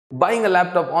Buying a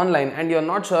laptop online and you're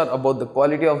not sure about the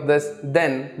quality of this,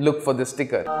 then look for this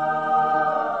sticker.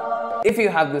 If you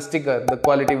have this sticker, the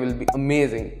quality will be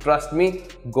amazing. Trust me,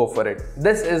 go for it.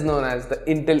 This is known as the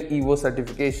Intel EVO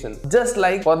certification. Just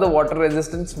like for the water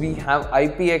resistance, we have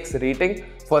IPX rating.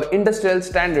 For industrial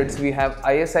standards, we have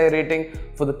ISI rating.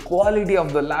 For the quality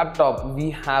of the laptop, we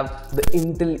have the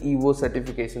Intel EVO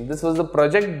certification. This was a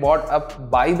project bought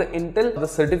up by the Intel. The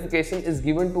certification is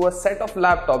given to a set of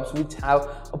laptops which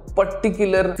have a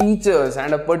particular features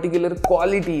and a particular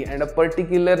quality and a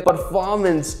particular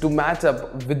performance to match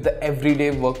up with the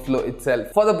everyday workflow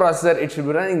itself. For the processor, it should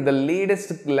be running the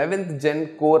latest 11th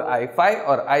gen Core i5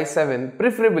 or i7.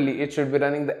 Preferably, it should be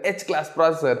running the H-class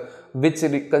processor, which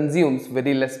consumes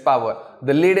very less power.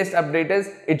 The latest update is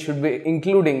it should be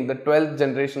including the 12th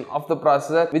generation of the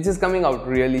processor, which is coming out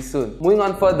really soon. Moving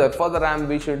on further, for the RAM,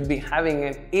 we should be having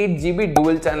an 8GB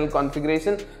dual channel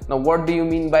configuration. Now, what do you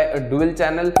mean by a dual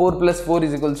channel? 4 plus 4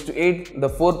 is equals to 8. The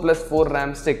 4 plus 4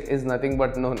 RAM stick is nothing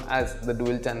but known as the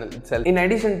dual channel itself. In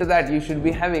addition to that, you should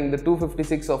be having the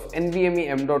 256 of NVMe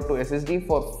M.2 SSD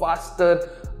for faster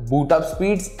boot up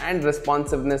speeds and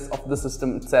responsiveness of the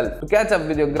system itself. To catch up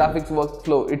with your graphics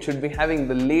workflow, it should be having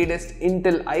the latest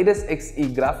Intel Iris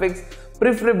Xe graphics,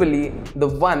 preferably the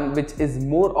one which is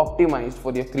more optimized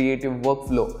for your creative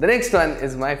workflow. The next one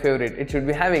is my favorite. It should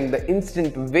be having the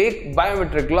instant wake,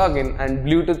 biometric login and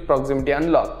Bluetooth proximity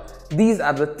unlock. These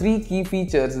are the three key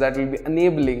features that will be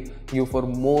enabling you for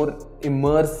more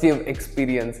immersive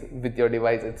experience with your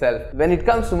device itself. When it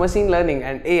comes to machine learning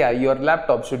and AI, your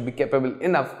laptop should be capable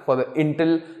enough for the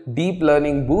Intel Deep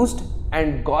Learning Boost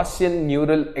and Gaussian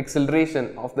Neural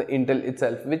Acceleration of the Intel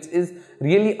itself, which is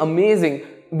really amazing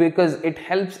because it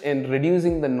helps in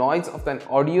reducing the noise of an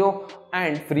audio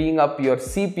and freeing up your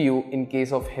CPU in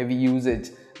case of heavy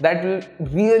usage. That will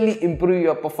really improve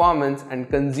your performance and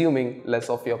consuming less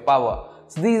of your power.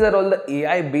 So these are all the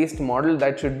AI based models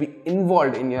that should be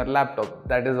involved in your laptop.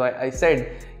 That is why I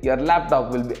said your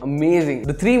laptop will be amazing.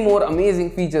 The three more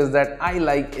amazing features that I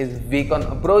like is wake on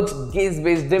approach, gaze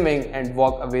based dimming and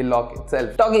walk away lock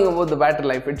itself. Talking about the battery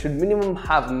life, it should minimum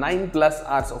have 9+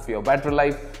 hours of your battery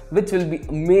life, which will be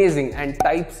amazing, and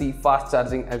Type-C fast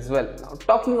charging as well. Now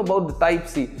talking about the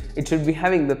Type-C, it should be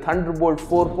having the Thunderbolt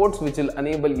 4 ports, which will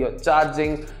enable your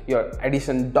charging, your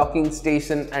addition docking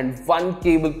station and one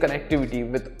cable connectivity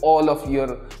with all of your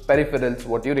peripherals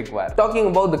what you require. Talking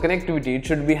about the connectivity, it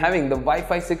should be having the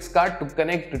Wi-Fi 6 card to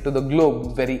connect to the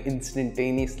globe very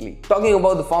instantaneously. Talking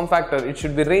about the form factor, it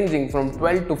should be ranging from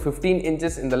 12 to 15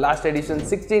 inches in the last edition.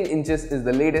 16 inches is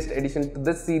the latest addition to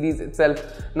this series itself.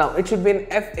 Now it should be an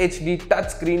FHD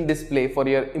touchscreen display for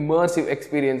your immersive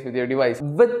experience with your device.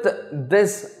 With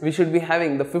this, we should be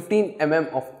having the 15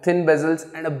 mm of thin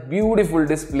bezels and a beautiful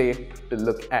display to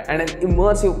look at, and an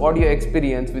immersive audio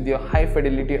experience with your high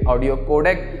fidelity audio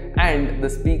codec, and the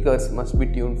speakers must be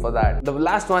tuned for that. The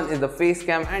last one is the face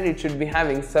cam, and it should be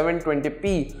having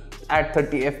 720p at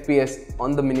 30 FPS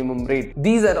on the minimum rate.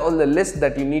 These are all the lists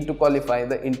that you need to qualify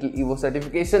the Intel EVO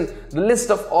certification. The list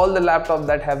of all the laptops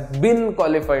that have been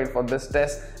qualified for this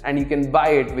test and you can buy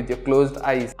it with your closed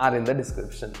eyes are in the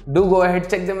description. Do go ahead,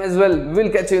 check them as well.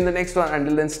 We'll catch you in the next one.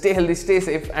 Until then, stay healthy, stay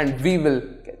safe, and we will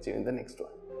catch you in the next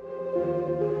one.